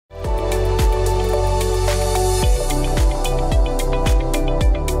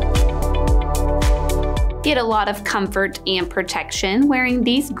Get a lot of comfort and protection wearing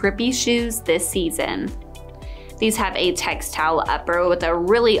these grippy shoes this season. These have a textile upper with a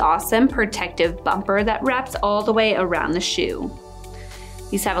really awesome protective bumper that wraps all the way around the shoe.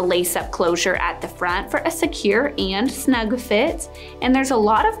 These have a lace-up closure at the front for a secure and snug fit, and there's a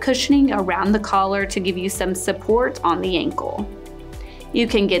lot of cushioning around the collar to give you some support on the ankle. You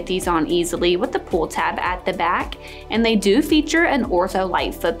can get these on easily with the pull tab at the back, and they do feature an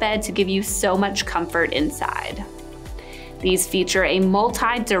ortho-light footbed to give you so much comfort inside. These feature a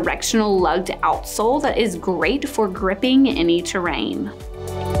multi-directional lugged outsole that is great for gripping any terrain.